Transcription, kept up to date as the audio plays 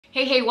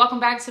Hey, welcome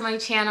back to my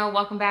channel.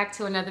 Welcome back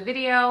to another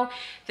video.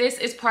 This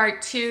is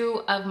part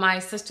 2 of my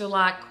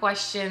Sisterlock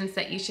questions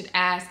that you should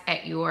ask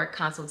at your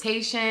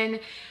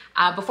consultation.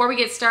 Before we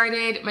get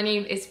started, my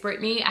name is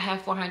Brittany. I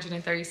have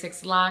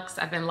 436 locks.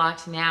 I've been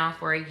locked now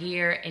for a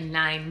year and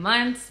 9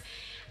 months.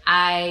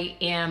 I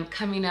am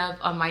coming up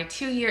on my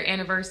 2-year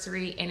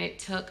anniversary, and it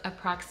took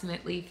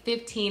approximately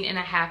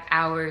 15.5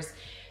 hours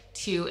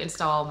to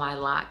install my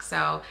lock.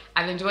 So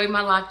I've enjoyed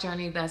my lock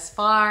journey thus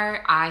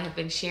far. I have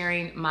been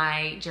sharing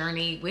my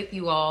journey with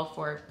you all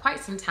for quite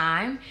some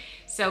time.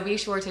 So be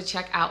sure to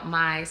check out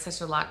my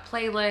Sisterlock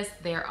playlist.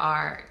 There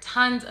are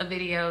tons of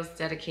videos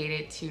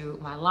dedicated to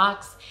my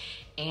locks.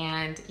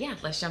 And yeah,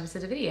 let's jump into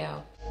the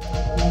video.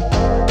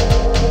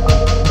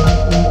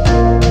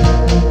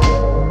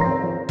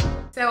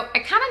 So I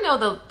kind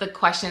of know the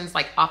questions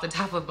like off the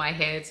top of my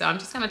head, so I'm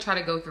just gonna try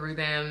to go through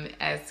them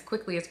as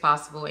quickly as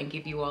possible and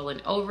give you all an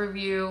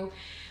overview.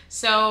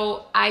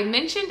 So I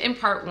mentioned in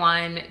part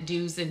 1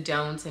 do's and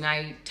don'ts, and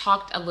I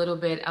talked a little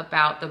bit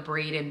about the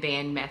braid and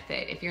band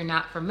method. If you're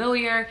not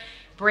familiar,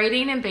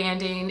 braiding and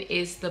banding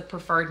is the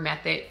preferred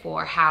method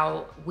for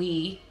how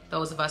we,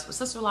 those of us with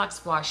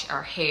Sisterlocks, wash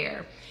our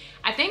hair.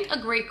 I think a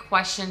great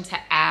question to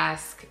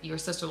ask your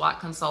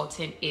Sisterlock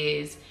consultant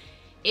is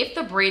if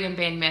the braid and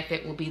band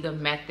method will be the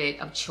method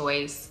of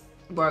choice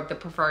or the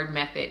preferred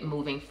method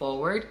moving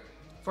forward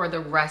for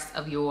the rest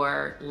of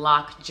your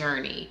lock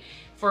journey.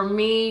 For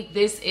me,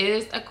 this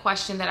is a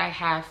question that I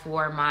have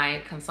for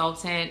my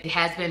consultant. It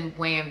has been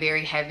weighing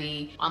very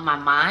heavy on my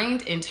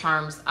mind in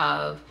terms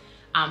of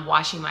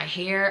washing my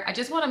hair. I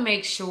just want to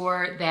make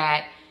sure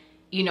that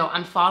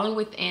I'm following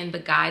within the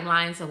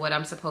guidelines of what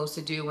I'm supposed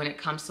to do when it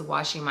comes to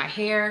washing my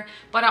hair,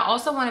 but I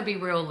also want to be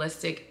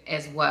realistic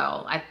as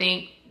well. I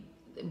think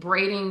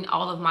braiding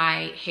all of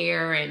my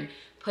hair and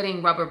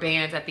putting rubber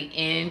bands at the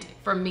end,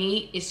 for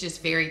me, it's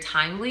just very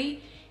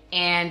timely,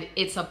 and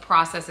it's a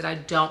process that I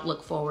don't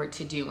look forward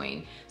to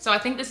doing. So I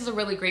think this is a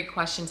really great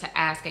question to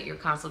ask at your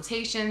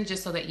consultation,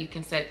 just so that you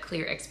can set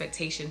clear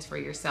expectations for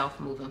yourself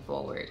moving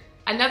forward.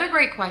 Another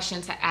great question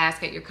to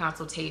ask at your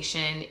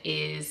consultation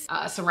is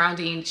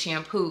surrounding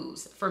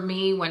shampoos. For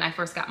me, when I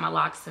first got my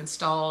locks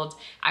installed,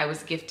 I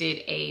was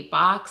gifted a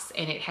box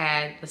and it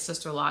had the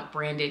Sisterlock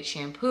branded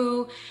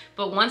shampoo.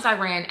 But once I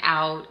ran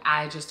out,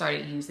 I just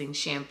started using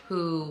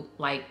shampoo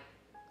like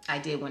I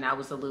did when I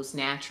was a loose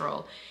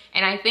natural.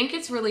 And I think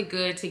it's really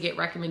good to get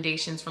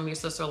recommendations from your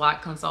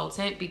Sisterlock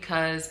consultant,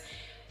 because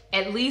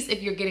at least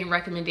if you're getting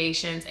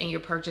recommendations and you're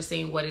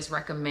purchasing what is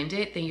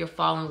recommended, then you're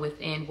following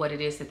within what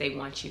it is that they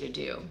want you to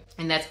do.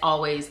 And that's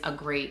always a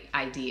great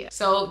idea.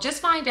 So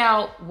just find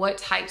out what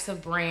types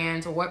of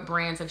brands or what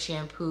brands of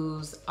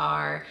shampoos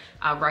are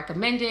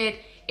recommended.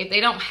 If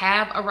they don't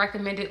have a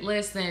recommended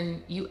list,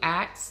 then you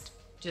asked,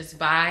 just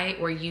buy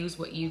or use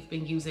what you've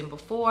been using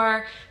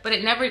before. But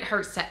it never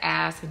hurts to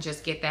ask and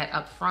just get that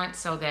up front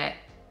so that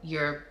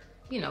you're,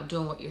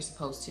 doing what you're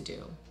supposed to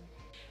do.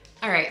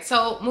 All right,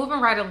 so moving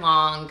right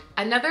along,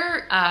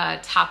 another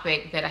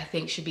topic that I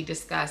think should be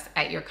discussed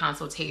at your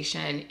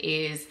consultation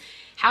is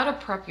how to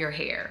prep your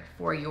hair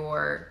for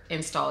your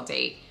install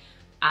date.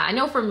 I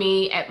know for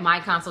me at my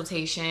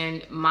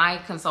consultation, my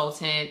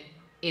consultant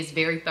is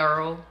very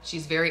thorough.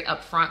 She's very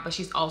upfront, but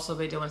she's also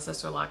been doing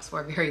Sisterlocks for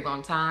a very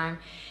long time.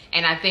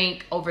 And I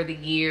think over the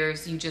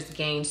years, you just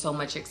gain so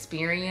much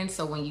experience.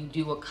 So when you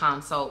do a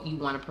consult, you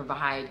want to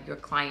provide your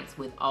clients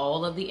with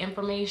all of the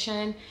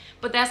information,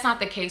 but that's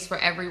not the case for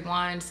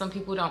everyone. Some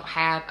people don't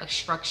have a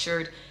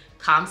structured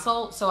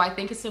consult. So I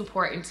think it's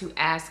important to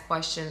ask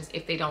questions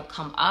if they don't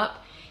come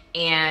up.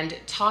 And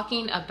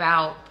talking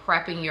about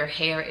prepping your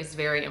hair is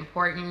very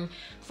important.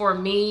 For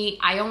me,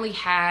 I only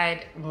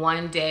had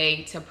one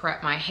day to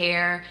prep my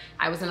hair.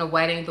 I was in a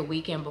wedding the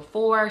weekend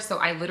before, so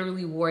I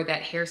literally wore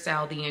that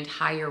hairstyle the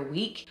entire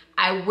week.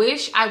 I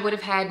wish I would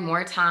have had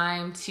more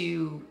time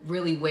to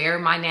really wear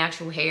my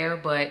natural hair,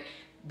 but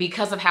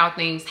because of how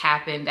things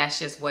happened, that's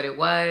just what it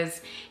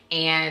was.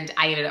 And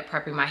I ended up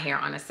prepping my hair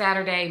on a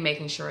Saturday,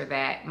 making sure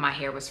that my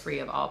hair was free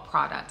of all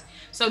product.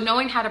 So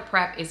knowing how to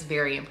prep is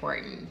very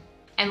important.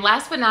 And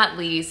last but not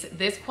least,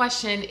 this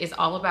question is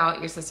all about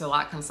your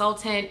Sisterlock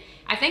consultant.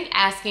 I think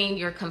asking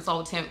your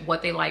consultant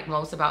what they like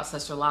most about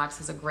Sisterlocks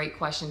is a great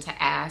question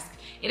to ask.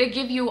 It'll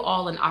give you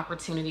all an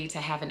opportunity to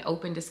have an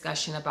open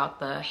discussion about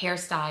the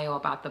hairstyle,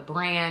 about the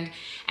brand,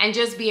 and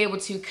just be able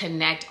to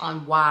connect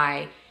on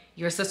why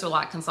your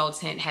Sisterlock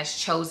consultant has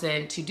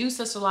chosen to do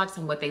Sisterlocks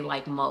and what they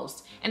like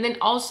most. And then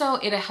also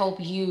it'll help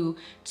you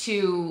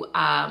to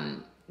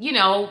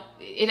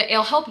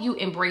it'll help you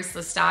embrace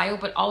the style,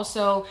 but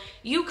also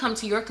you come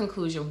to your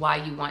conclusion why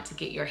you want to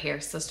get your hair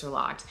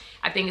Sisterlocked.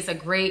 I think it's a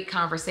great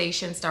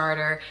conversation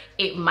starter.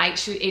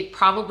 It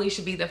probably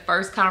should be the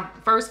first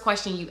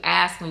question you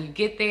ask when you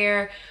get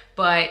there,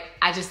 but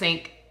I just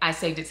think I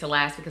saved it to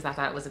last because I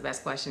thought it was the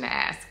best question to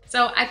ask.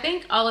 So I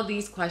think all of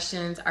these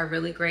questions are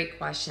really great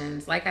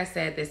questions. Like I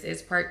said, this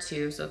is part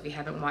 2. So if you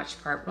haven't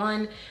watched part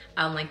 1,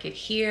 I'll link it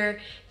here.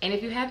 And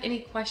if you have any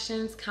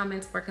questions,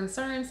 comments, or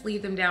concerns,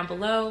 leave them down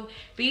below.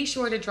 Be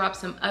sure to drop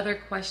some other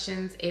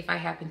questions if I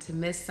happen to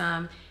miss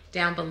some.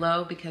 down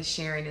below because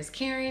sharing is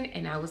caring,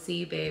 and I will see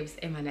you babes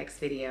in my next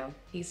video.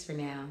 Peace for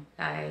now.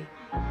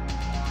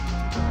 Bye.